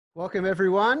Welcome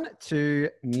everyone to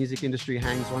Music Industry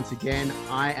Hangs once again.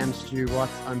 I am Stu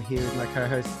Watts. I'm here with my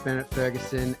co-hosts Bennett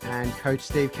Ferguson and Coach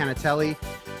Steve Canatelli.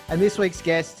 And this week's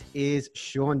guest is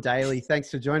Sean Daly.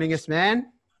 Thanks for joining us,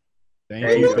 man.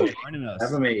 Thank you for joining us.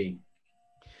 Having me.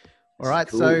 All right.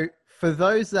 Cool. So for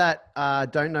those that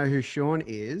don't know who Sean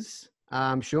is,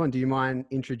 Sean, do you mind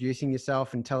introducing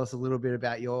yourself and tell us a little bit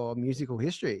about your musical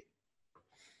history?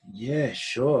 Yeah,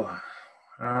 sure.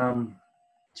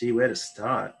 Gee, where to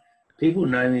start? People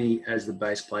know me as the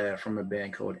bass player from a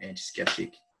band called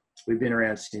Antiskeptic. We've been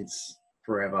around since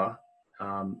forever,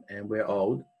 and we're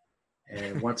old.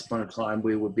 And once upon a time,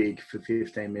 we were big for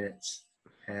 15 minutes,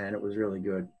 and it was really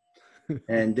good.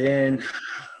 And then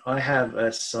I have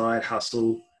a side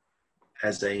hustle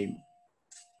as a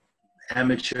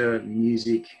amateur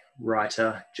music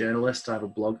writer, journalist. I have a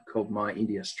blog called My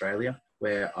Indie Australia,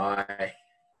 where I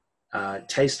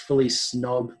tastefully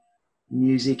snob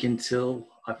music until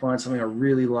I find something I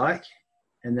really like,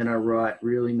 and then I write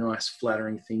really nice,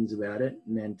 flattering things about it,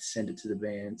 and then send it to the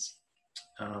bands.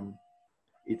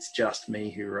 It's just me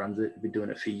who runs it. I've been doing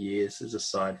it for years as a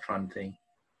side fun thing.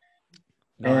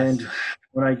 Nice. And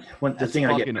the thing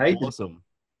I get paid, awesome.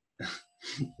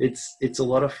 it's a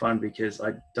lot of fun because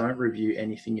I don't review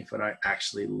anything if I don't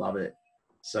actually love it.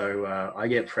 So I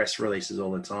get press releases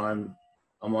all the time.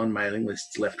 I'm on mailing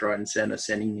lists left, right, and center,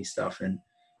 sending me stuff, and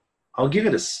I'll give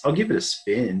it a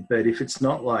spin. But if it's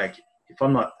not if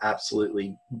I'm not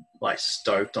absolutely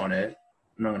stoked on it,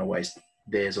 I'm not going to waste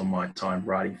theirs or my time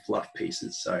writing fluff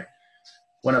pieces. So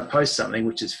when I post something,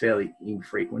 which is fairly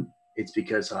infrequent, it's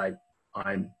because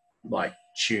I'm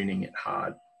tuning it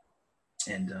hard.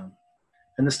 And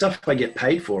the stuff I get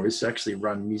paid for is to actually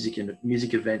run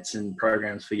music events and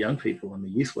programs for young people. I'm a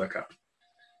youth worker.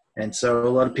 And so a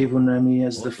lot of people know me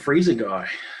as the FReeZA guy,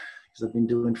 because I've been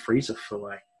doing FReeZA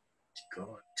for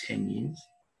 10 years.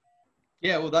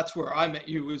 Yeah, well, that's where I met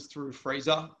you, was through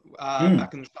FReeZA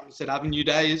back in the Somerset Avenue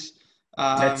days.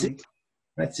 That's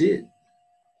it.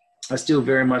 I still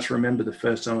very much remember the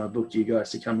first time I booked you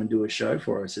guys to come and do a show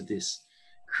for us at this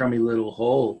crummy little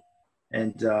hall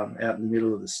and out in the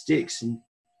middle of the sticks. And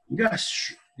you guys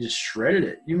just shredded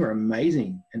it. You were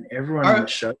amazing. And everyone on the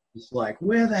show was like,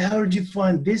 where the hell did you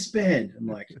find this band? I'm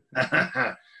like,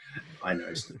 I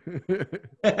know.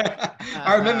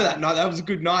 I remember that night. That was a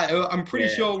good night. I'm pretty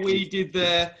sure we did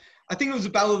I think it was the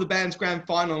Battle of the Bands grand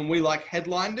final, and we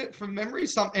headlined it from memory.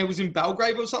 It was in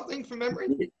Belgrave or something from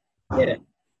memory. Yeah.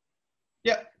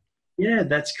 Yep. Yeah,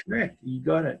 that's correct. You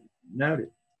got it. Nailed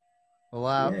it.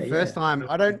 Well, first time,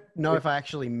 I don't know if I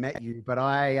actually met you, but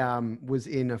I was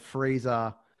in a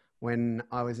FReeZA when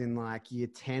I was in year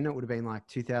 10. It would have been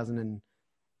 2002,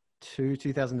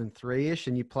 2003-ish,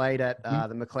 and you played at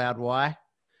the McLeod Y.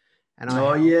 And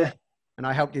and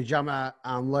I helped your drummer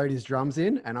load his drums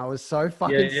in, and I was so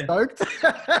fucking stoked.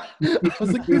 I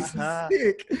was like, this is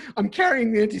sick. I'm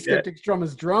carrying the Antiskeptic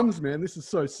drummer's drums, man. This is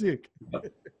so sick.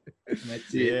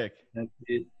 That's it. That's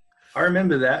it. I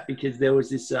remember that because there was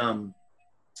this,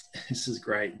 this is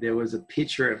great. There was a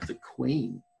picture of the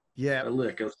Queen. Yeah.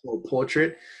 Look, it was called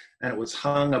Portrait, and it was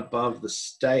hung above the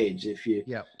stage. If you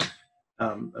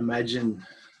imagine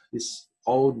this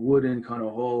old wooden kind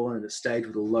of hall and a stage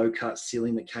with a low cut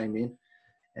ceiling that came in.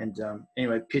 And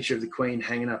anyway, picture of the Queen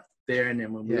hanging up there, and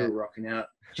then when we were rocking out,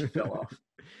 she fell off.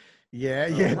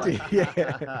 The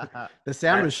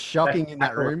sound was shocking in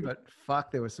that room, but fuck,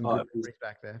 there was some good music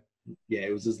back there. Yeah,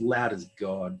 it was as loud as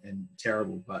God and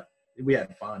terrible, but we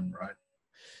had fun, right?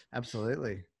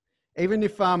 Absolutely. Even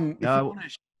if you want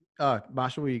to,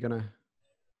 Marshall, were you gonna?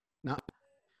 No.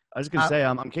 I was going to say,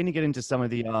 I'm keen to get into some of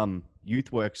the youth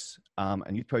works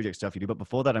and youth project stuff you do. But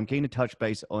before that, I'm keen to touch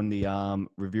base on the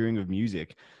reviewing of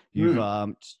music. You've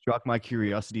struck my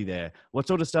curiosity there. What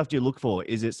sort of stuff do you look for?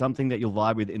 Is it something that you'll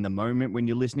vibe with in the moment when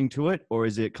you're listening to it? Or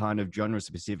is it kind of genre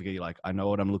specifically, I know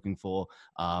what I'm looking for,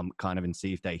 and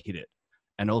see if they hit it?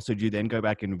 And also, do you then go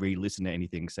back and re-listen to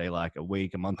anything, say a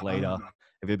week, a month later?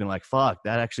 Have you been like, fuck,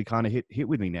 that actually kind of hit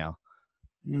with me now?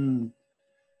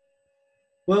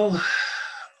 Well,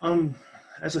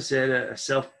 as I said, a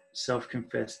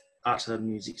self-confessed utter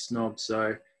music snob.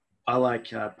 So I like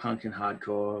punk and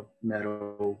hardcore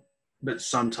metal, but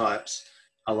some types.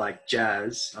 I like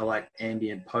jazz. I like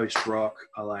ambient post-rock.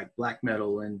 I like black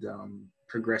metal and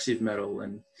progressive metal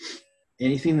and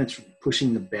anything that's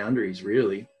pushing the boundaries,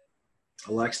 really.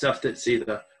 I like stuff that's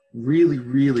either really,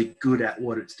 really good at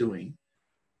what it's doing,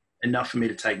 enough for me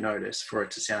to take notice for it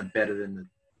to sound better than the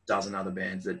dozen other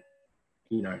bands that,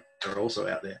 are also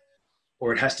out there.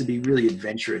 Or it has to be really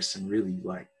adventurous and really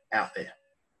out there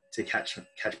to catch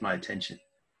my attention.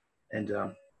 And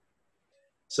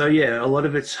So yeah, a lot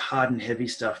of it's hard and heavy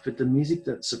stuff, but the music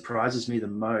that surprises me the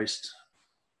most,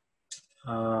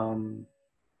 I'm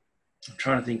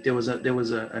trying to think. There was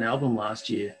an album last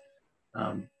year,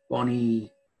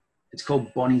 Bonnie. It's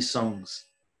called Bonnie Songs,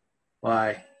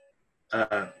 by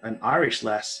an Irish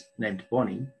lass named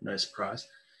Bonnie. No surprise.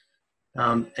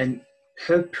 And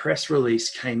her press release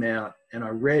came out, and I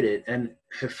read it, and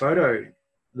her photo,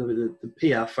 the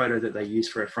PR photo that they use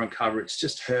for her front cover, it's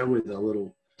just her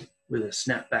with a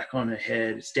snapback on her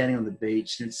head, standing on the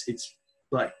beach. And it's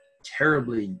like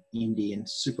terribly indie and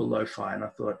super lo-fi. And I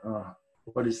thought, oh,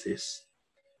 what is this?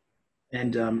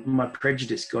 And my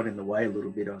prejudice got in the way a little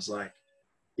bit. I was like,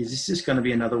 is this just going to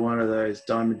be another one of those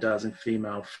dime a dozen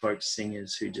female folk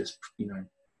singers who just,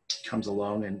 comes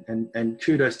along, and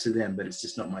kudos to them, but it's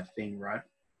just not my thing, right?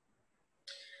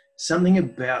 Something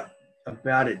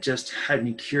about it just had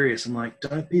me curious. I'm like,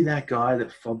 don't be that guy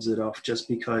that fobs it off just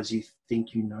because you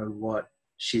think you know what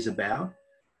she's about.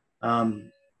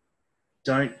 Don't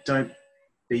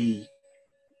be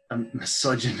a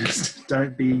misogynist.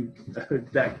 Don't be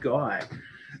that guy.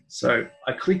 So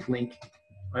I click link,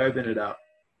 I open it up,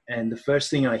 and the first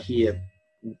thing I hear,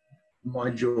 my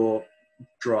jaw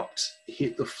dropped,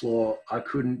 hit the floor. I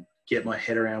couldn't get my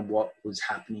head around what was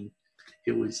happening.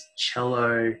 It was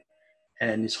cello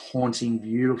and this haunting,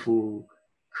 beautiful,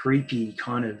 creepy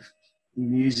kind of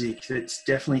music that's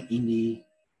definitely indie,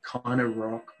 kind of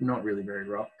rock, not really very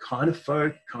rock, kind of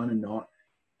folk, kind of not.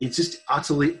 It's just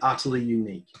utterly, utterly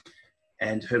unique.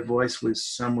 And her voice was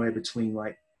somewhere between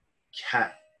like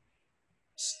Cat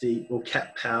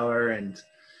Power and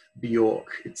Bjork.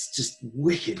 It's just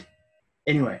wicked.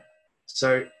 Anyway,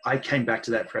 so I came back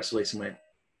to that press release and went,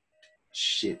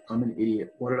 shit, I'm an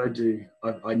idiot. What did I do?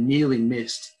 I nearly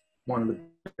missed one of the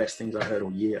best things I heard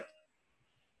all year.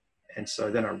 And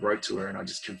so then I wrote to her and I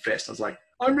just confessed. I was like,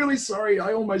 I'm really sorry.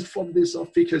 I almost fobbed this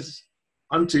off because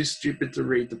I'm too stupid to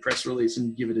read the press release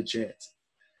and give it a chance.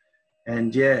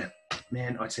 And yeah,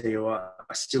 man, I tell you what,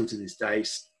 I still to this day,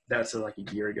 that's like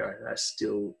a year ago, that's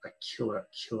still a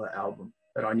killer album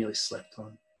that I nearly slept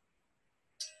on.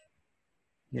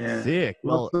 Yeah. Sick.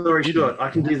 Well, story short, I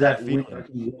can do that.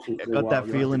 I got that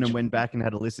feeling and went back and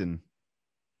had a listen.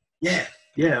 Yeah.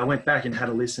 I went back and had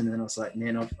a listen, and I was like,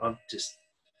 man,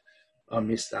 I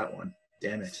missed that one.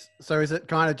 Damn it. So is it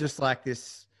kind of just like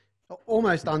this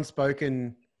almost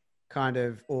unspoken kind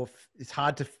of, or it's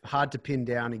hard to pin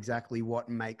down exactly what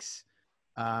makes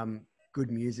good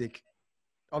music?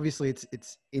 Obviously,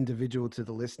 it's individual to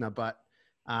the listener, but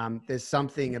there's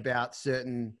something about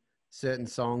certain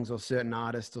songs or certain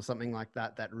artists or something like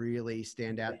that that really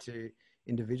stand out to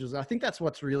individuals. I think that's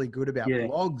what's really good about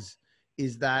blogs,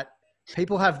 is that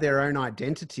people have their own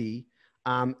identity,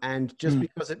 and just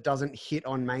because it doesn't hit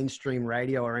on mainstream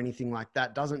radio or anything like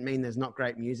that doesn't mean there's not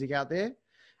great music out there.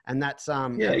 And that's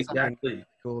exactly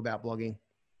cool about blogging.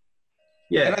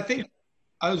 Yeah, and I think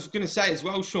I was going to say as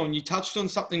well, Sean, you touched on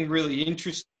something really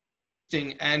interesting,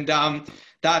 and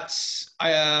that's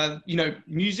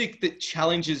music that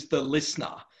challenges the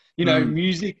listener.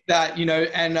 Music that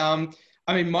and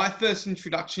I mean, my first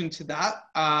introduction to that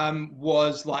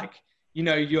was like,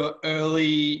 your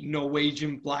early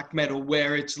Norwegian black metal,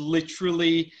 where it's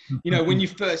literally, when you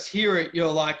first hear it, you're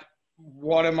like,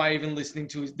 what am I even listening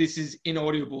to? This is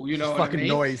inaudible. You know what I mean?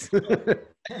 Noise.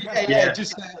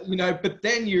 Just but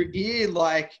then your ear,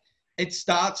 like, it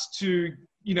starts to,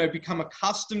 become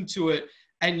accustomed to it,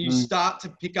 and you start to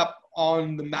pick up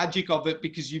on the magic of it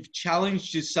because you've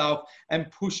challenged yourself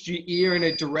and pushed your ear in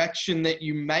a direction that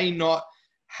you may not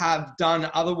have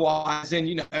done otherwise.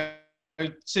 And,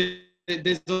 so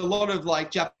there's a lot of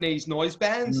like Japanese noise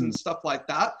bands and stuff like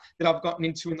that I've gotten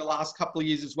into in the last couple of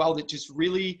years as well, that just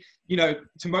really,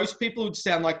 to most people would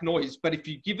sound like noise, but if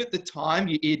you give it the time,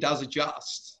 your ear does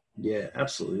adjust. Yeah,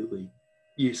 absolutely.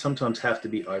 You sometimes have to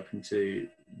be open to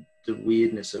the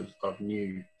weirdness of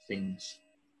new things.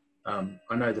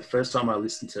 I know the first time I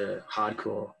listened to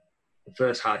hardcore, the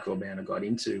first hardcore band I got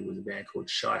into was a band called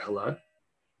Shai Halud,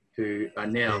 who are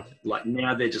now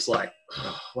they're just like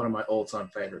one of my all-time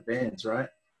favorite bands, right?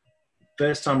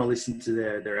 First time I listened to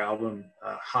their album,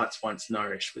 Hearts Once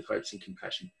Nourished with Hopes and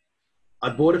Compassion, I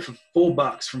bought it for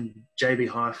 $4 from JB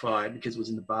Hi-Fi because it was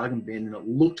in the bargain bin and it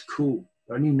looked cool.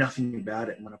 I knew nothing about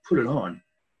it. And when I put it on,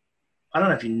 I don't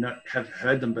know if you have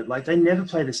heard them, but like they never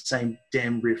play the same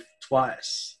damn riff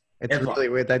twice. It's really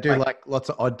weird. They do like lots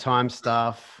of odd time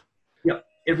stuff. Yep.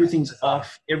 Everything's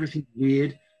off. Everything's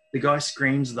weird. The guy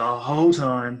screams the whole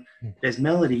time. There's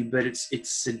melody, but it's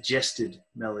suggested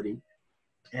melody.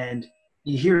 And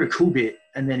you hear a cool bit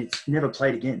and then it's never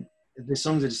played again. The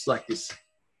songs are just like this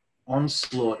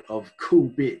onslaught of cool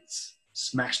bits.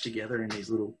 smashed together in these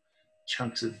little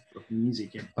chunks of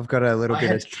music. And I've got a little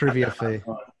bit of trivia for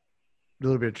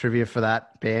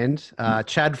that band.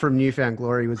 Chad from Newfound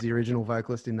Glory was the original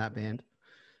vocalist in that band.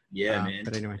 Yeah, man.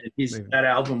 But anyway, that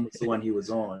album was the one he was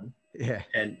on. Yeah.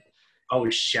 And I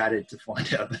was shattered to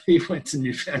find out that he went to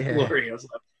Newfound Glory. I was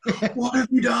like, what have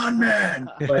you done, man?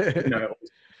 But,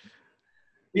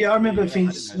 I remember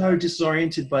being so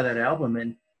disoriented by that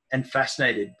album and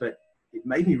fascinated, but it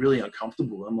made me really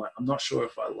uncomfortable. I'm like, I'm not sure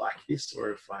if I like this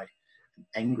or if I'm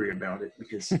angry about it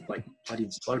because, like, bloody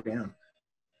slow down.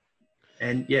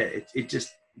 And yeah, it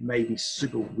just made me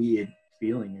super weird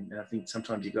feeling. And I think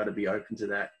sometimes you got to be open to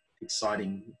that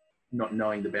exciting, not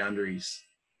knowing the boundaries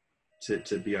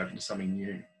to be open to something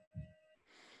new.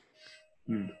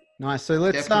 Nice. So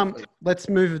let's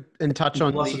move and touch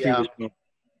on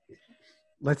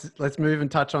let's move and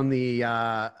touch on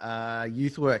the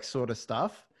youth work sort of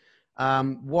stuff.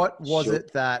 What was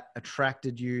it that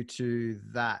attracted you to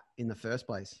that in the first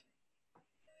place?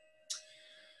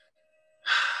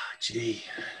 Gee,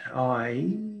 I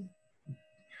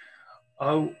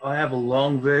have a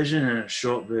long version and a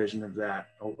short version of that.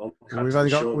 We've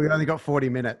only got 40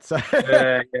 minutes, so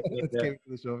let's keep to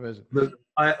the short version. Look,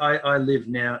 I live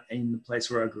now in the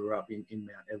place where I grew up in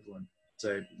Mount Evelyn.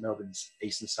 So Melbourne's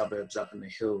eastern suburbs up in the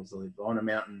hills. I live on a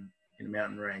mountain, in a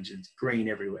mountain range, and it's green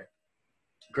everywhere.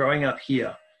 Growing up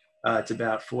here, it's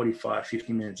about 45,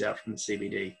 50 minutes out from the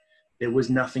CBD. There was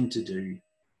nothing to do.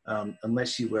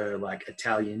 Unless you were like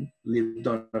Italian, lived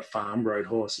on a farm, rode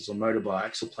horses or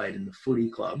motorbikes, or played in the footy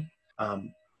club.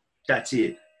 That's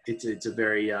it. It's a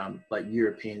very like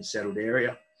European settled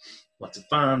area. Lots of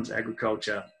farms,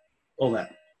 agriculture, all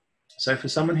that. So for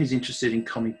someone who's interested in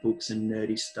comic books and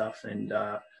nerdy stuff and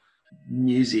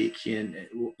music and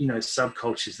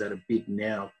subcultures that are big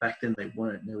now, back then they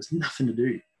weren't. There was nothing to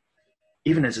do.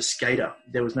 Even as a skater,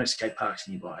 there was no skate parks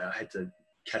nearby. I had to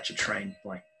catch a train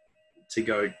to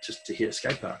go just to hit a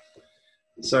skate park.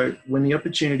 So when the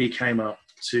opportunity came up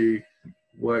to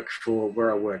work for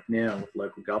where I work now with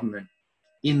local government,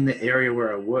 in the area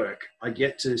where I work, I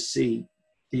get to see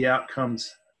the outcomes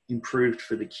improved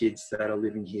for the kids that are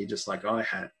living here just like I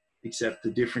had, except the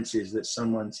difference is that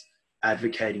someone's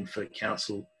advocating for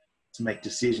council to make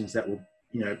decisions that will,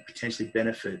 potentially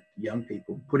benefit young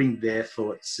people, putting their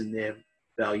thoughts and their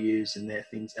values and their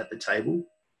things at the table.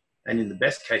 And in the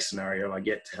best case scenario, I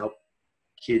get to help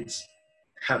kids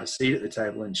have a seat at the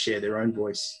table and share their own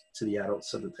voice to the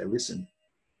adults so that they listen.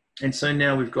 And so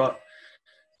now we've got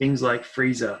things like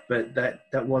FReeZA, but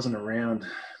that wasn't around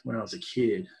when I was a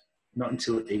kid, not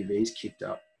until EVs kicked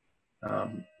up,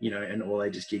 and all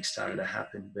ages gigs started to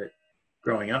happen. But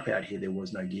growing up out here, there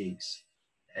was no gigs.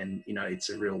 And, it's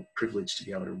a real privilege to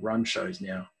be able to run shows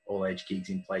now, all age gigs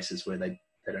in places where they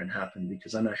don't happen,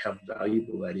 because I know how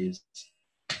valuable that is.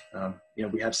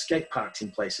 We have skate parks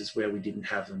in places where we didn't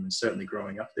have them, and certainly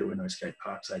growing up there were no skate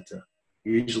parks. I had to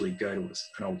usually go to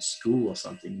an old school or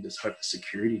something and just hope the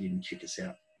security didn't kick us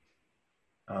out.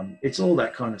 It's all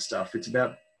that kind of stuff. It's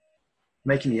about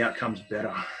making the outcomes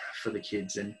better for the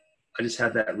kids, and I just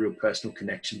had that real personal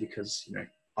connection because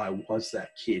I was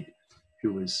that kid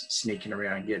who was sneaking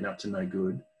around, getting up to no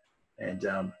good, and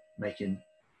making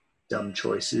dumb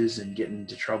choices and getting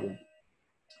into trouble.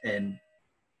 And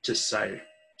just so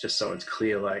it's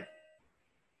clear,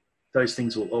 those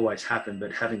things will always happen,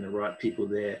 but having the right people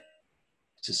there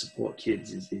to support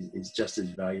kids is just as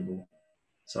valuable.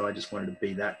 So I just wanted to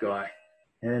be that guy,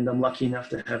 and I'm lucky enough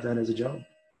to have that as a job.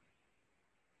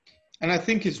 And I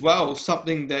think as well,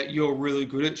 something that you're really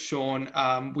good at, Sean,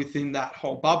 within that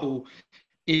whole bubble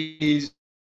is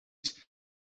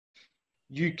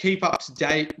you keep up to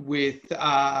date with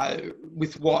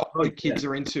what the kids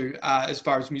are into as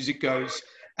far as music goes.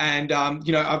 And,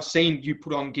 I've seen you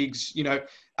put on gigs,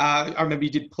 I remember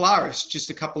you did Polaris just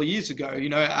a couple of years ago,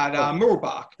 at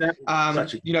Murrelbach.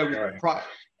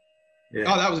 Yeah.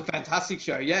 Oh, that was a fantastic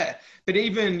show. Yeah. But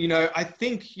even, I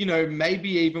think, maybe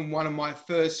even one of my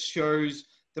first shows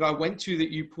that I went to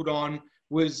that you put on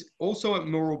was also at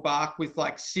Murrelbach with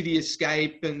City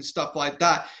Escape and stuff like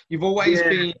that. You've always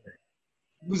been,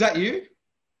 was that you?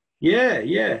 Yeah.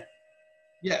 Yeah.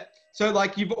 So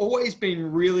you've always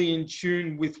been really in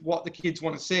tune with what the kids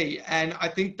want to see. And I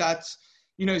think that's,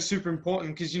 super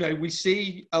important because, we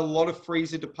see a lot of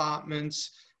FReeZA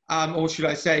departments, or should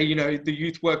I say, the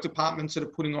youth work departments that are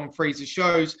putting on FReeZA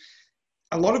shows.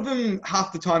 A lot of them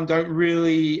half the time don't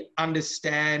really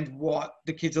understand what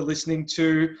the kids are listening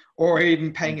to or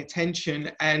even paying attention.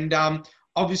 And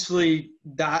obviously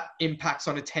that impacts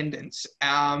on attendance.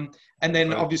 And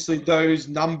then obviously those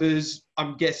numbers,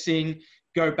 I'm guessing,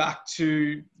 go back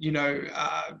to,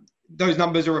 those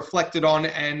numbers are reflected on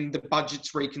and the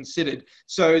budget's reconsidered.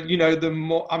 So, you know, the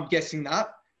more, I'm guessing that,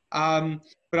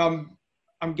 but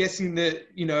I'm guessing that,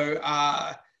 you know,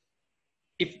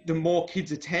 if the more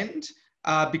kids attend,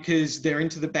 because they're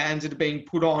into the bands that are being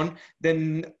put on,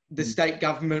 then the state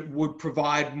government would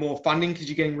provide more funding because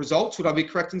you're getting results. Would I be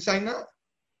correct in saying that?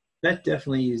 That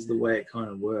definitely is the way it kind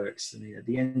of works. I mean, at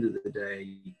the end of the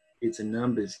day, it's a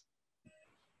numbers.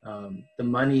 The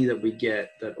money that we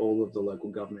get, that all of the local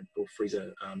government or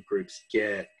FReeZA groups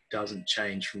get, doesn't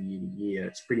change from year to year.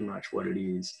 It's pretty much what it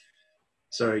is.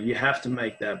 So you have to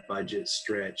make that budget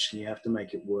stretch, and you have to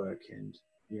make it work, and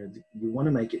you know, you want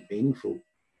to make it meaningful.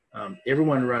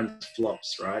 Everyone runs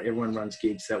flops, right? Everyone runs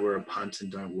gigs that were a punt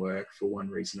and don't work for one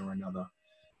reason or another.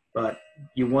 But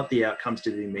you want the outcomes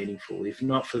to be meaningful. If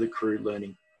not for the crew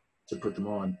learning to put them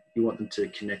on, you want them to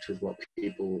connect with what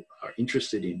people are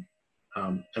interested in.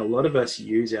 And a lot of us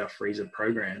use our FReeZA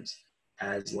programs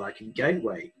as like a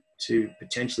gateway to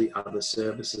potentially other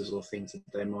services or things that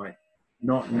they might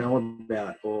not know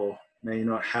about or may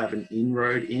not have an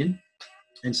inroad in.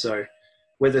 And so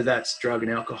whether that's drug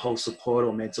and alcohol support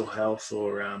or mental health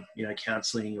or, you know,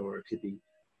 counseling, or it could be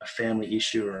a family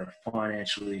issue or a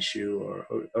financial issue or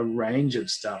a range of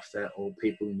stuff that all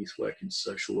people in youth work and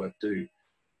social work do.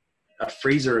 A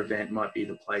FReeZA event might be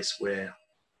the place where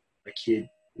a kid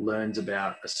learns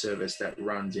about a service that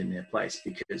runs in their place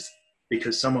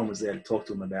because someone was there to talk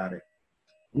to them about it.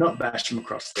 Not bash them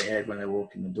across the head when they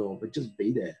walk in the door, but just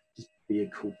be there. Just be a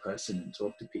cool person and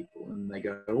talk to people. And they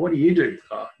go, "What do you do?"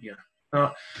 "Oh, you know,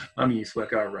 oh, I'm a youth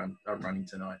worker. I'm running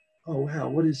tonight." "Oh, wow,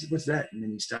 what's that?" And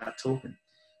then you start talking.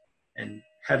 And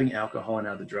having alcohol and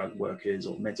other drug workers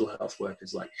or mental health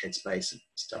workers like Headspace and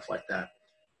stuff like that,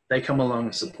 they come along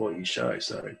and support your show.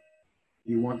 So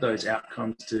you want those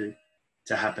outcomes to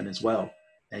happen as well.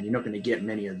 And you're not going to get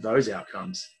many of those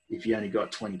outcomes if you only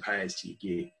got 20 payers to your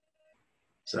gig.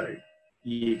 So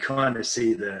you kind of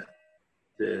see the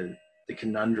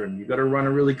conundrum. You've got to run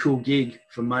a really cool gig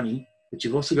for money, but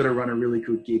you've also got to run a really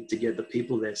good gig to get the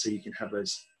people there so you can have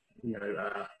those, you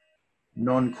know,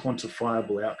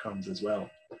 non-quantifiable outcomes as well.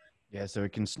 Yeah, so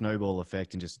it can snowball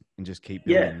effect and just keep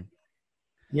building.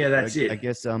 Yeah, that's it. I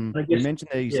guess you mentioned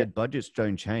there, you said budgets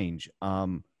don't change.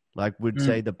 Like, would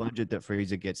say the budget that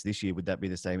FReeZA gets this year, would that be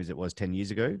the same as it was 10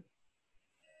 years ago?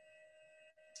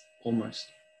 Almost.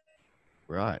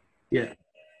 Right.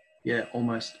 Yeah,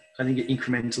 almost. I think it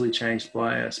incrementally changed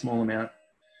by a small amount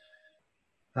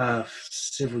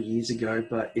several years ago,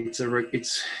 but it's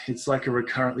like a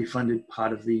recurrently funded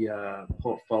part of the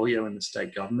portfolio in the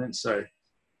state government. So,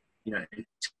 you know,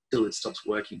 until it stops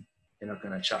working, they're not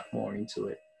going to chuck more into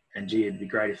it. And gee, it'd be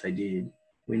great if they did.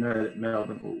 We know that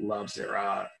Melbourne loves their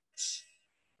arts.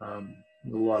 A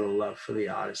lot of love for the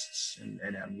artists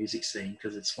and our music scene,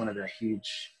 because it's one of the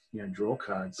huge, you know, draw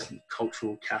cards,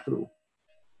 cultural capital.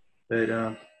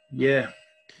 But yeah.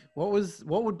 What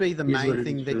would be the main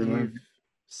thing that you've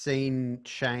seen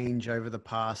change over the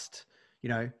past, you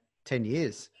know, 10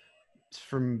 years?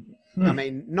 From, I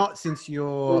mean, not since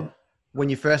when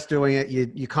you're first doing it,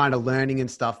 you're kind of learning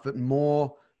and stuff, but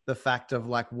more the fact of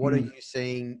like, what are you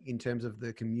seeing in terms of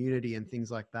the community and things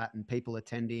like that, and people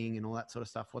attending and all that sort of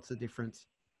stuff? What's the difference?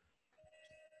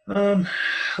 A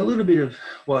little bit of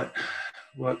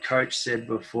what Coach said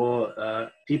before.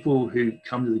 People who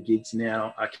come to the gigs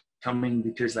now are coming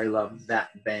because they love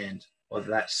that band or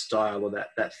that style or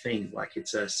that thing. Like,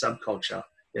 it's a subculture.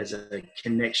 There's a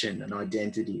connection, an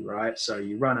identity, right? So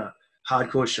you run a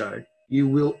hardcore show, you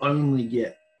will only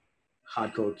get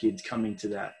hardcore kids coming to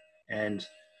that. And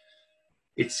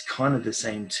it's kind of the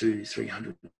same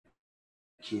 200-300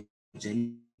 kids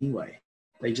anyway.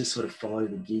 They just sort of follow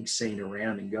the gig scene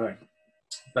around and go.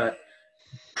 But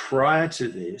prior to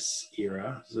this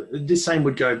era, the same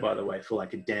would go, by the way, for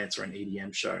like a dance or an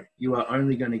EDM show. You are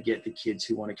only going to get the kids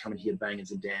who want to come and hear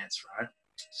bangers and dance, right?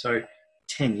 So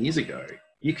 10 years ago,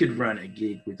 you could run a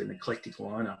gig with an eclectic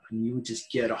lineup and you would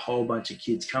just get a whole bunch of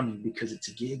kids coming because it's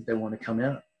a gig. They want to come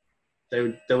out. They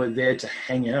were there to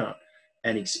hang out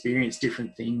and experience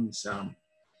different things,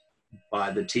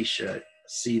 buy the t-shirt,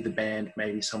 see the band,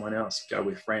 maybe someone else, go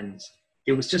with friends.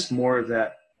 It was just more of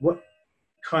that,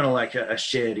 kind of like a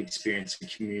shared experience, a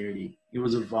community. It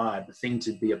was a vibe, a thing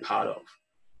to be a part of.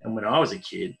 And when I was a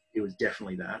kid, it was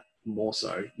definitely that, more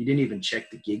so. You didn't even check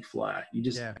the gig flyer. You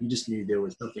just knew there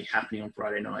was something happening on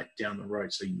Friday night down the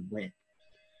road, so you went.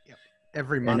 Yep.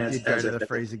 Every month you'd go to the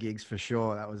FReeZA gigs for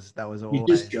sure. That was all. You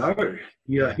just go.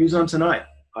 Yeah. Who's on tonight?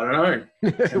 I don't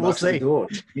know. We'll see. Go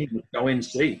in and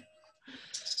see.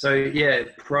 So yeah,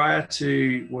 prior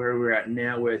to where we're at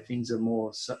now, where things are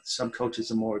more,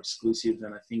 subcultures are more exclusive,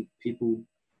 and I think people,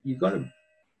 you've got to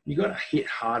you got to hit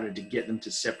harder to get them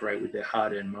to separate with their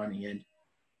hard-earned money, and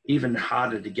even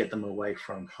harder to get them away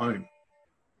from home,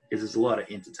 because there's a lot of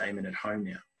entertainment at home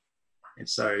now. And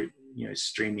so, you know,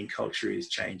 streaming culture has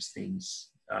changed things.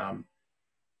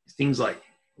 Things like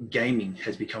gaming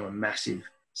has become a massive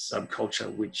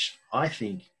subculture, which I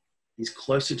think is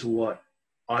closer to what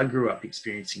I grew up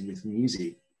experiencing with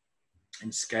music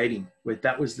and skating, where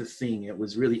that was the thing. It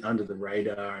was really under the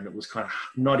radar and it was kind of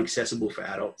not accessible for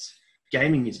adults.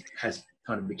 Gaming has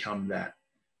kind of become that,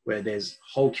 where there's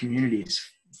whole communities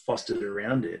fostered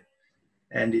around it.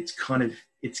 And it's kind of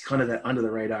that under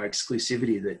the radar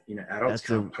exclusivity that, you know, adults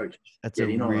can't poach. That's a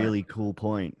really cool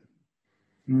point.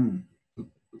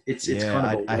 It's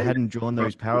kind of I hadn't drawn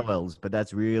those parallels, but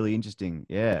that's really interesting.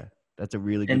 Yeah, that's a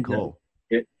really good call.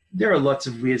 There are lots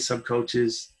of weird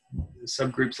subcultures,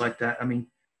 subgroups like that. I mean,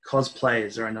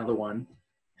 cosplayers are another one,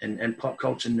 and pop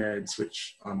culture nerds,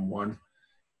 which I'm one.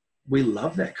 We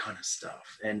love that kind of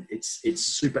stuff, and it's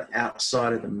super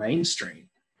outside of the mainstream.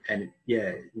 And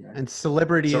and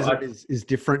celebrityism is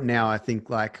different now. I think,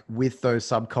 like, with those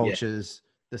subcultures,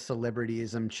 the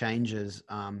celebrityism changes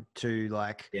to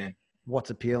like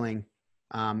what's appealing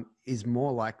is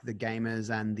more like the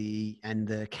gamers, and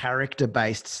the character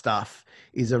based stuff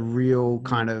is a real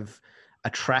kind of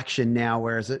attraction now.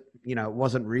 Whereas it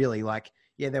wasn't really like,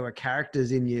 there were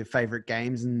characters in your favorite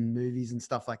games and movies and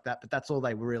stuff like that, but that's all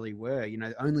they really were. You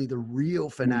know, only the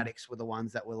real fanatics were the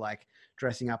ones that were like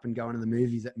dressing up and going to the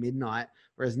movies at midnight.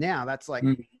 Whereas now that's like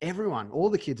everyone, all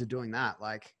the kids are doing that.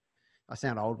 Like, I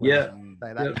sound old when I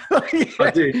say that.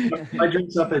 I do. I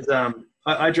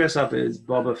dress up as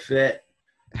Boba Fett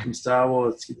from Star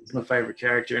Wars. It's my favorite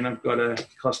character, and I've got a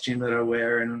costume that I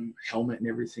wear and a helmet and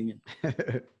everything.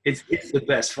 And it's the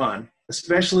best fun,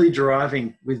 especially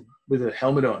driving with a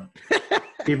helmet on.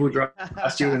 People drive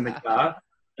past you in the car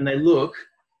and they look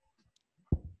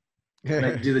and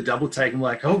they do the double take and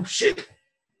like, oh shit,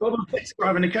 Boba Fett's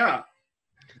driving a car.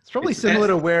 It's probably similar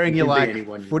to wearing your like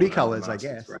footy colours, I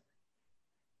guess. Right.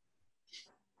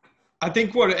 I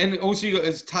think and also you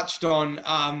guys touched on,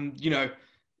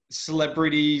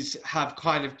 celebrities have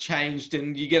kind of changed,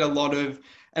 and you get a lot of,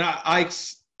 and I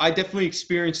definitely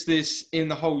experienced this in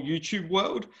the whole YouTube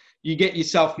world. You get your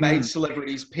self-made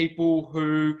celebrities, people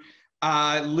who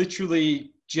are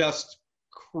literally just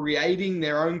creating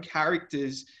their own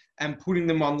characters and putting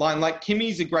them online. Like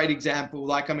Kimmy's a great example.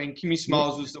 Like, I mean, Kimmy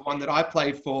Smiles was the one that I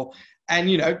played for. And,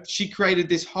 she created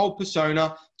this whole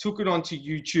persona, took it onto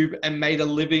YouTube and made a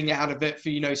living out of it for,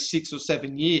 6 or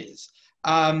 7 years.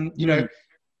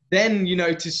 Then,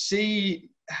 to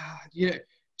see,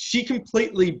 she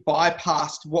completely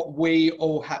bypassed what we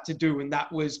all had to do. And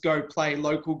that was go play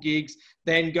local gigs,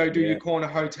 then go do your corner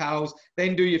hotels,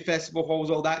 then do your festival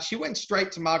halls, all that. She went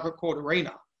straight to Margaret Court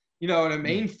Arena, you know what I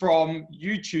mean? From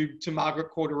YouTube to Margaret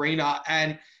Court Arena.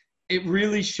 And it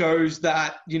really shows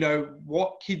that,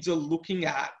 what kids are looking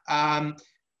at, how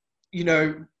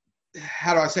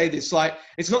do I say this? Like,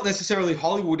 it's not necessarily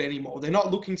Hollywood anymore. They're not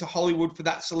looking to Hollywood for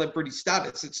that celebrity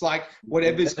status. It's like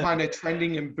whatever's kind of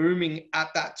trending and booming at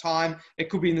that time. It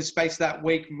could be in the space of that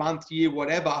week, month, year,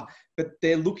 whatever, but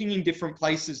they're looking in different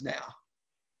places now.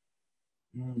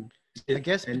 I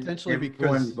guess potentially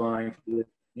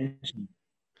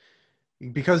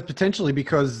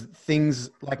because things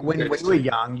like when we were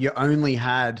young, you only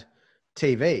had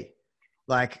TV.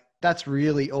 Like, that's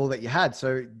really all that you had.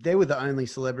 So they were the only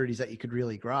celebrities that you could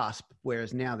really grasp.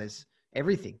 Whereas now there's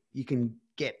everything you can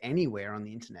get anywhere on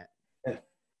the internet. Yeah,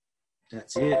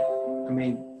 that's it. I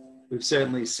mean, we've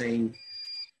certainly seen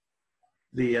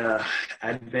the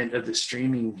advent of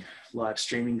the live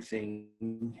streaming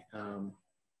thing,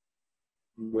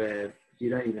 where you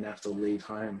don't even have to leave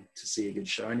home to see a good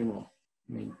show anymore.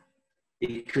 I mean,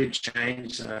 it could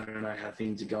change. I don't know how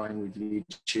things are going with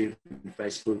YouTube and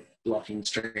Facebook blocking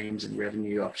streams and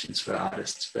revenue options for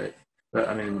artists, but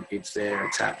I mean, it's there,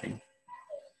 it's happening.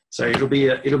 So it'll be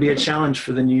a challenge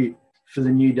for the new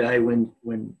day when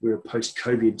we're a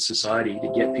post-COVID society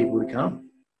to get people to come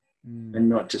and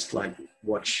not just like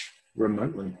watch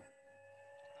remotely.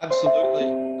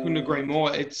 Absolutely, couldn't agree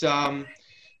more. It's going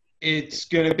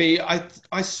to be.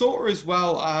 I saw as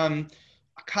well.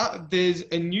 There's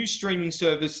a new streaming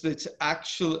service that's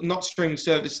actually not streaming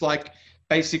service, like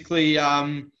basically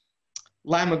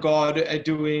Lamb of God are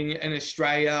doing an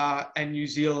Australia and New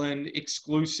Zealand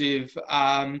exclusive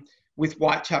with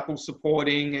Whitechapel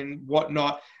supporting and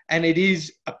whatnot. And it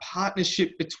is a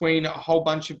partnership between a whole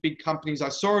bunch of big companies. I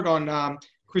saw it on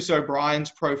Chris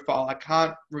O'Brien's profile. I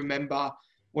can't remember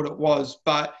what it was,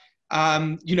 but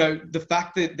the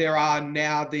fact that there are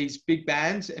now these big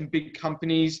bands and big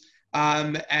companies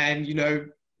and,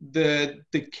 the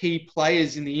key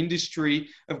players in the industry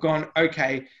have gone,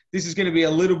 okay, this is going to be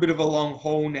a little bit of a long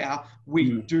haul now.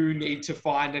 We do need to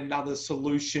find another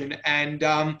solution. And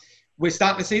we're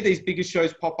starting to see these bigger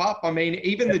shows pop up. I mean,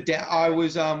 even I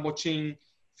was watching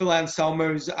Phil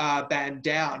Anselmo's band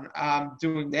Down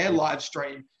doing their live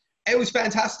stream. It was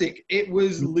fantastic. It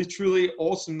was literally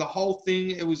awesome. The whole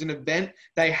thing, it was an event.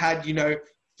 They had,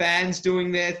 fans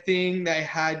doing their thing. They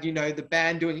had, the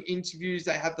band doing interviews.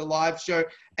 They had the live show.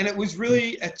 And it was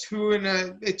really a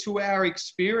 2-hour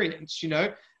experience,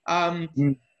 I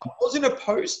wasn't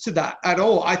opposed to that at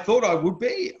all. I thought I would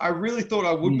be. I really thought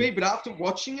I would be. But after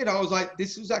watching it, I was like,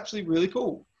 this was actually really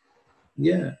cool.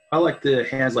 Yeah. I like the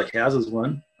Hands Like Houses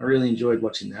one. I really enjoyed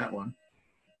watching that one.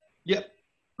 Yep.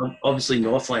 Obviously,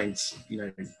 Northlane's,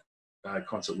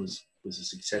 concert was a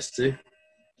success too.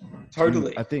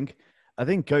 Totally. I think,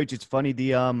 Coach, it's funny.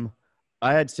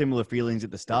 I had similar feelings at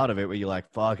the start of it, where you're like,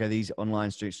 "Fuck, are these online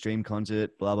stream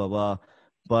concert, blah blah blah."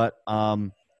 But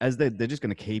as they're just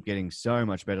going to keep getting so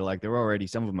much better. Like they're already,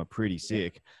 some of them are pretty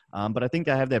sick. But I think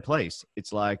they have their place.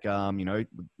 It's like,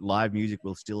 live music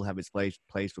will still have its place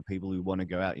for people who want to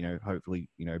go out. Hopefully,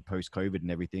 post COVID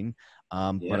and everything.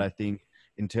 But I think,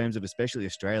 in terms of especially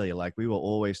Australia, like we were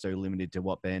always so limited to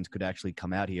what bands could actually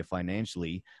come out here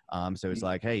financially. So it's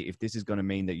like, hey, if this is going to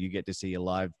mean that you get to see a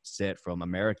live set from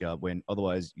America when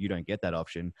otherwise you don't get that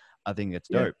option, I think it's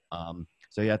dope.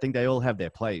 So I think they all have their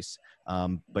place.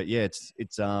 But yeah,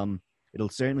 it'll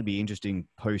certainly be interesting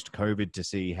post COVID to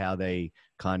see how they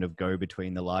kind of go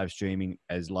between the live streaming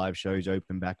as live shows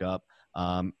open back up.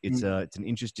 It's an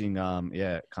interesting,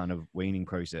 kind of weaning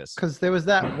process. Because there was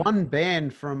that one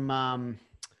band from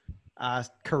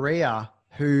Korea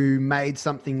who made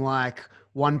something like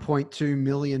 $1.2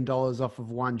 million off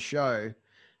of one show,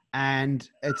 and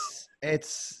it's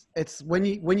when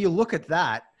you look at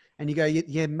that and you go,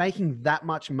 you're making that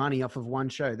much money off of one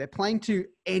show. They're playing to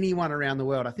anyone around the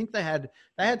world. I think they had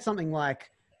something like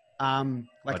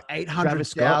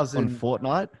 800,000 on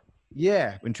Fortnite.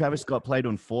 Yeah. When Travis Scott played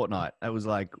on Fortnite, that was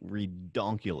like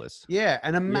redonkulous. Yeah.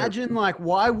 And imagine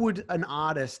why would an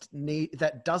artist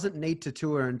that doesn't need to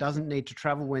tour and doesn't need to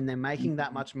travel when they're making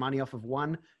that much money off of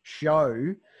one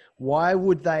show, why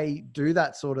would they do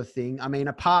that sort of thing? I mean,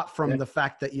 apart from the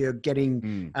fact that you're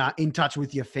getting in touch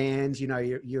with your fans,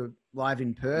 you're live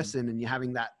in person and you're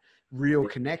having that real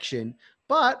connection,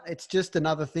 but it's just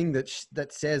another thing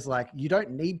that says like, you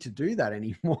don't need to do that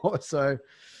anymore. So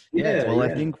I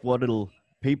think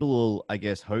people will, I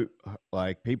guess, hope,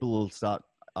 like people will start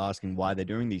asking why they're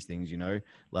doing these things,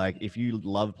 like if you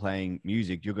love playing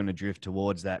music, you're going to drift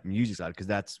towards that music side because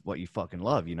that's what you fucking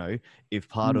love. If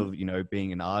part of,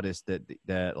 being an artist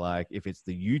that like, if it's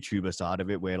the YouTuber side of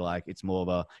it, where like, it's more of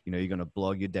a, you're going to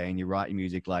blog your day and you write your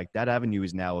music, like that avenue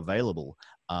is now available.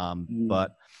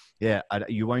 But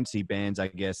you won't see bands, I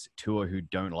guess, tour who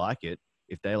don't like it.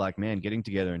 If they're like, man, getting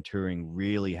together and touring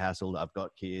really hassled, I've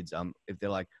got kids. If they're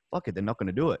like, fuck it, they're not going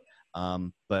to do it.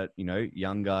 But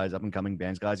young guys, up and coming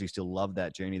bands, guys who still love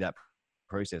that journey, that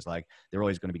process, like they're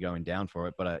always going to be going down for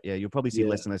it. But you'll probably see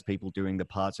less and less people doing the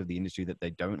parts of the industry that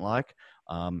they don't like.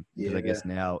 Because I guess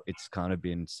now it's kind of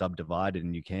been subdivided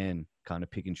and you can kind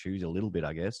of pick and choose a little bit,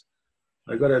 I guess.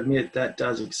 I got to admit that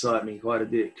does excite me quite a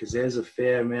bit because there's a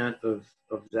fair amount of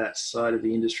that side of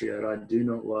the industry that I do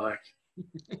not like.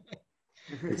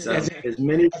 There's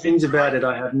many things about it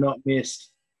I have not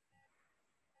missed.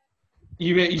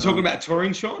 You talking about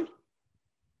touring, Sean?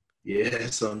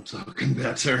 Yes, I'm talking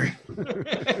about touring.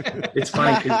 It's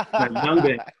funny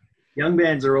because young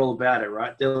bands are all about it,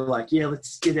 right? They're like, yeah,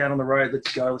 let's get out on the road,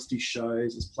 let's go, let's do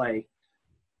shows, let's play.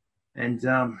 And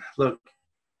look,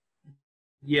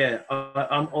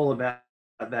 I'm all about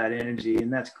that energy,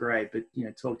 and that's great. But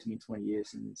talk to me in 20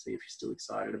 years and see if you're still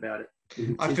excited about it.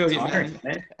 I feel you,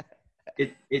 man.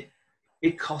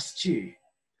 It costs you,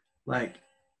 like,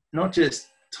 not just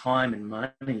time and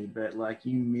money, but like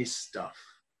you miss stuff,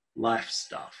 life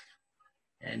stuff.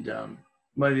 And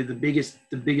maybe the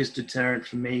biggest deterrent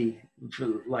for me,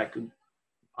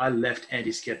 I left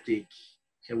Antiskeptic.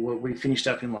 We finished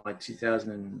up in like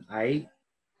 2008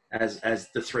 as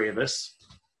the three of us,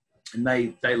 and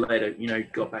they later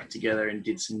got back together and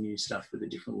did some new stuff with a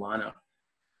different lineup.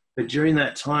 But during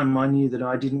that time, I knew that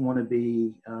I didn't want to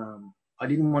be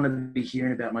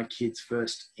hearing about my kids'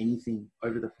 first anything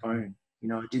over the phone.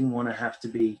 I didn't want to have to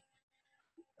be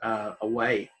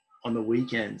away on the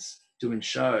weekends doing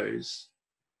shows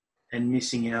and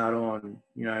missing out on,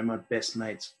 my best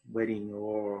mate's wedding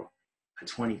or a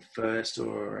 21st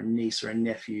or a niece or a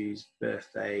nephew's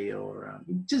birthday or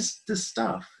just the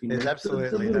stuff. There's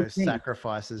absolutely those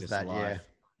sacrifices just that, life.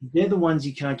 they're the ones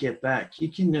you can't get back.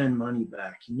 You can earn money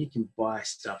back, and you can buy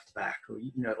stuff back, or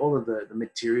all of the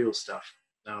material stuff.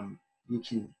 You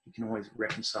can always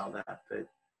reconcile that, but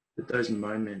those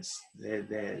moments,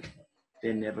 they're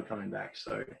never coming back.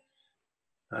 So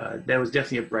there was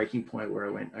definitely a breaking point where I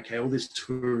went, okay, all this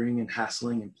touring and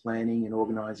hassling and planning and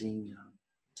organizing.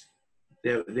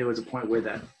 There was a point where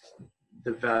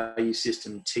the value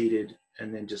system teetered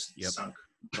and then just sunk.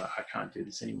 But I can't do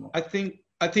this anymore. I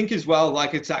think as well,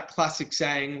 like, it's that classic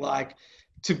saying, like,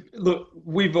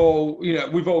 we've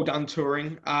all done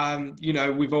touring. I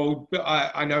know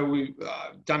we've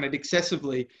done it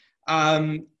excessively.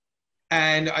 And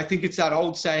I think it's that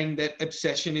old saying that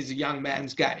obsession is a young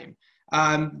man's game.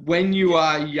 When you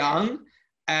are young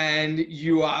and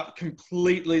you are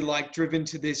completely like driven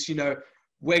to this,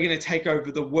 we're going to take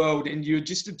over the world, and you're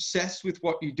just obsessed with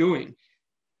what you're doing.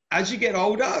 As you get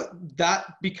older,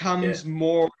 that becomes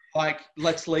more like,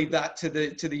 let's leave that to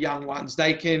the young ones.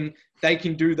 They can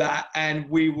do that, and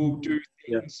we will do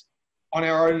things on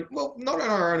our own. Well, not on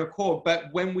our own accord, but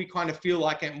when we kind of feel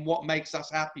like it and what makes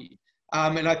us happy.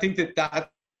 And I think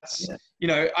that's,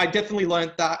 I definitely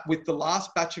learned that with the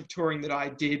last batch of touring that I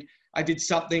did. I did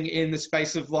something in the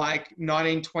space of like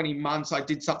 19, 20 months. I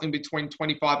did something between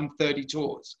 25 and 30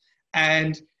 tours.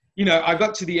 And, I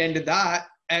got to the end of that,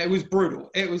 and it was brutal.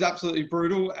 It was absolutely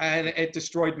brutal, and it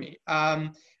destroyed me.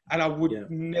 And I would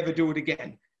never do it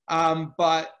again.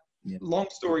 But long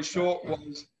story short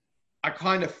was, I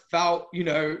kind of felt,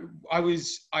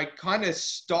 I kind of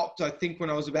stopped, I think, when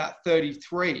I was about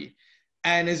 33.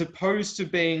 And as opposed to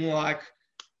being like,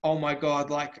 oh my God,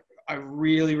 like, I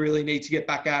really, really need to get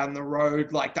back out on the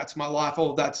road. Like, that's my life,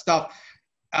 all of that stuff.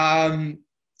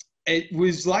 It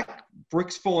was like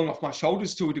bricks falling off my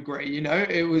shoulders to a degree,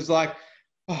 It was like,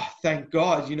 oh, thank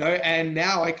God, and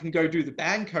now I can go do the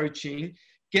band coaching,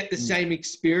 get the same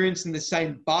experience and the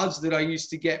same buzz that I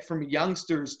used to get from a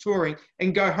youngster as touring,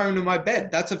 and go home to my bed.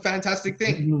 That's a fantastic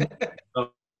thing. Oh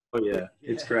yeah,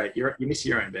 it's great. You miss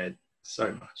your own bed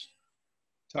so much.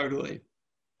 Totally.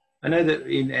 I know that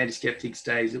in Antiskeptic's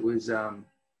days, it was all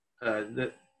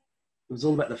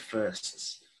about the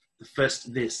firsts. The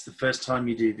first this, the first time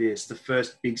you do this, the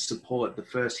first big support, the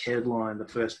first headline, the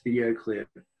first video clip,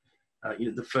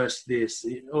 the first this,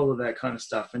 all of that kind of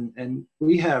stuff. And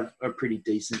we have a pretty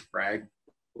decent brag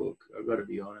book, I've got to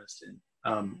be honest. And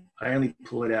I only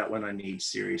pull it out when I need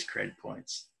serious cred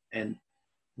points. And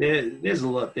there's a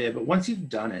lot there, but once you've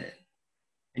done it,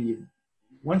 and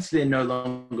once they're no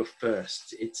longer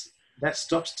first, it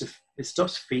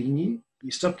stops feeding you. You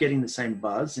stop getting the same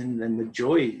buzz, and then the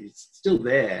joy is still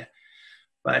there,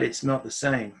 but it's not the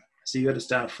same. So you got to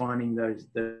start finding those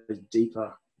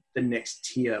deeper, the next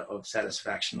tier of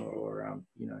satisfaction, or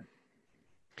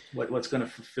what's going to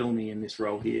fulfill me in this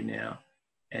role here now.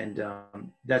 And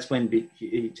that's when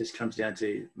it just comes down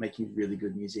to making really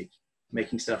good music,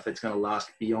 making stuff that's going to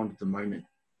last beyond the moment.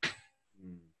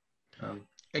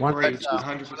 One of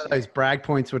those brag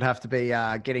points would have to be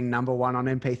getting number one on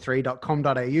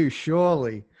mp3.com.au,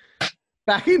 surely.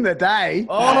 Back in the day.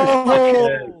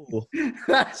 Oh,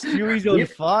 Stewie's on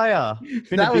fire.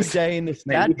 Been a big day in the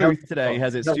stat booth today,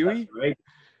 has it, Stewie?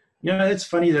 It's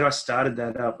funny that I started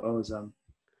that up. I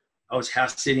was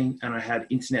house sitting, and I had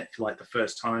internet for like the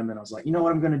first time, and I was like, you know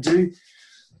what I'm going to do?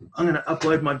 I'm going to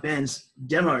upload my band's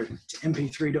demo to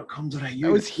mp3.com.au.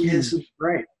 That was huge. This is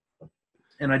great.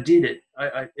 And I did it.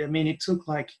 I mean, it took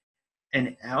like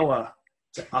an hour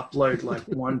to upload like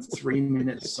one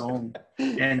 3-minute song.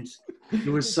 And it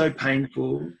was so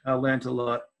painful. I learned a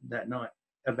lot that night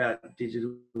about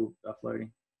digital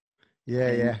uploading.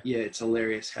 Yeah. Yeah, it's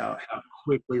hilarious how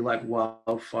quickly, like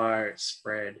wildfire, it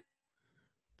spread.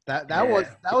 That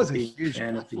was a huge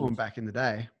platform back in the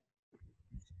day.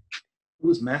 It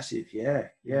was massive, yeah.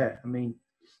 I mean,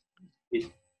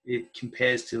 it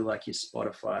compares to like your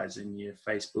Spotify's and your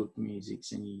Facebook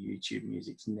musics and your YouTube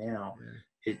musics now.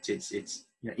 Yeah. It's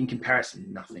in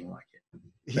comparison, nothing like it.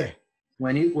 Yeah. But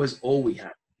when it was all we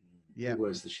had, it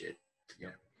was the shit. Yeah.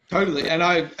 Totally. And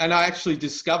I actually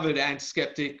discovered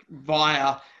Antiskeptic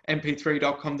via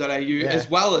mp3.com.au, as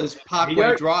well as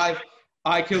Parkway Drive,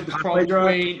 I Killed the Prom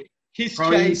Queen, Kiss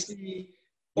Chasey,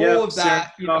 all of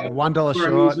that. $1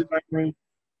 short.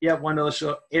 Yeah, $1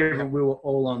 short. We were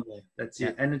all on there. That's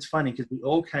it. And it's funny because we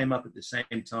all came up at the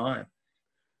same time.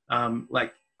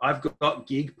 Like I've got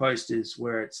gig posters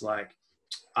where it's like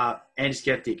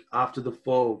Antiskeptic, After the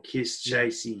Fall, Kiss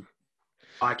Chasey,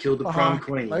 I Killed the Prom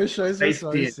Queen. Those shows were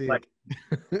so sick. Like,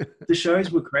 the shows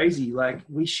were crazy. Like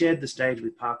we shared the stage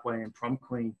with Parkway and Prom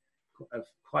Queen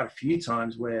quite a few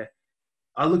times, where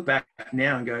I look back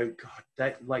now and go,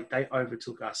 God, they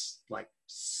overtook us like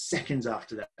seconds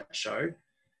after that show.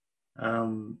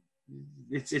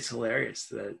 It's hilarious,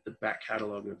 the back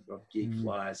catalogue of gig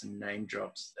flyers and name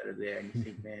drops that are there, and you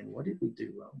think, man, what did we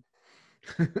do wrong?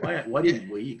 Why didn't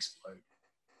we explode?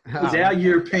 It was our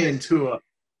European tour.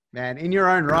 Man, in your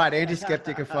own right,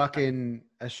 Antiskeptic are fucking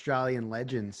Australian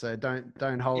legends, so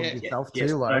don't hold yourself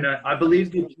too low. No, I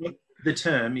believe the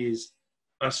term is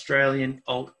Australian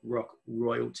alt rock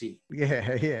royalty.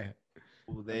 Yeah.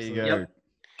 Well, there you go.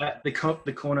 Yep.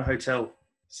 The Corner Hotel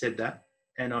said that,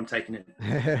 and I'm taking it.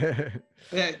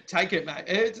 Yeah, take it,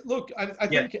 mate. Look, I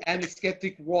think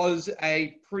Antiskeptic was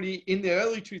in the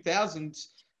early 2000s,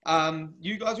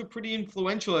 you guys were pretty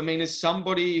influential. I mean, as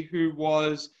somebody who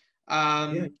was,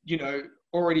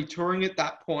 already touring at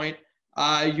that point,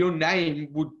 your name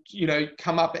would,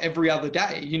 come up every other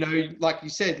day, like you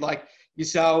said, like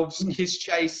yourselves, Kiss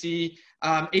Chasey,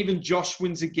 even Josh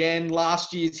Wins Again,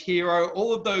 last year's Hero,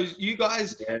 all of those, you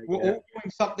guys were all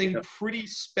doing something pretty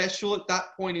special at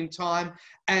that point in time,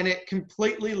 and it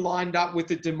completely lined up with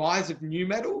the demise of nu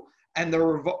metal and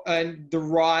the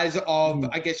rise of,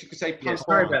 I guess you could say, punk.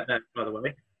 Sorry about that, by the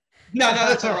way. No,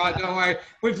 that's all right. Don't worry.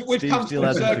 We've come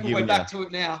full circle. We're back to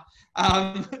it now.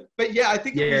 But yeah, I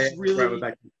think it was really.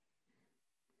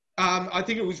 I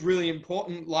think it was really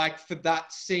important, like, for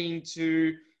that scene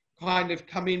to kind of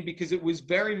come in, because it was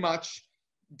very much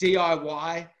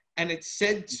DIY, and it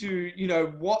said to,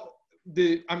 what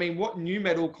nu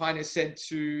metal kind of said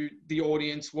to the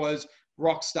audience was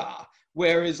rockstar.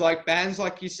 Whereas like bands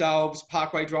like yourselves,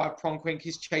 Parkway Drive, Prom Queen,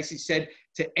 Kiss Chasey said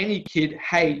to any kid,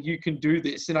 hey, you can do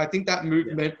this. And I think that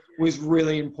movement was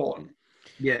really important.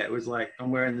 Yeah, it was like, I'm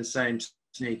wearing the same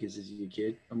sneakers as you,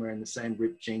 kid. I'm wearing the same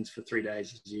ripped jeans for 3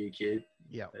 days as you, kid.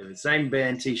 Yeah. The same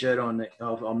band t-shirt on.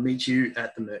 I'll meet you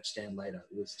at the merch stand later.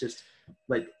 It was just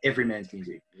like every man's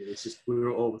music. It was just, we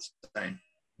were all the same.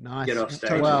 Nice. Get off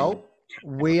stage. Well,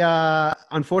 we are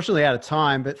unfortunately out of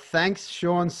time, but thanks,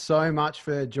 Sean, so much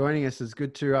for joining us. It's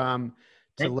good to learn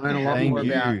a lot more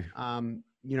about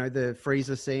the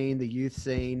FReeZA scene, the youth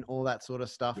scene, all that sort of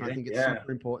stuff. And I think it's super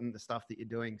important, the stuff that you're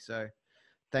doing. So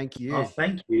thank you. Oh,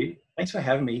 thank you. Thanks for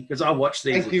having me, because I watch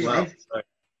these as well. So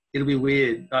it'll be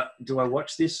weird. Do I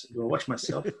watch this? Do I watch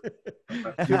myself?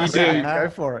 You do. Go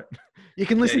for it. You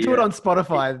can listen to it on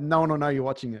Spotify. No one will know you're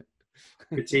watching it.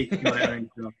 Critique my own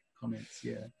comments.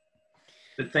 Yeah.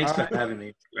 But thanks for having me.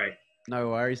 It's great. No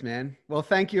worries, man. Well,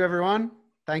 thank you, everyone.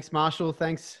 Thanks, Marshall.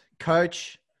 Thanks,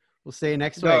 Coach. We'll see you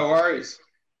next week. No worries.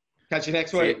 Catch you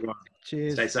next week. See you,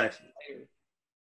 Cheers. Stay safe.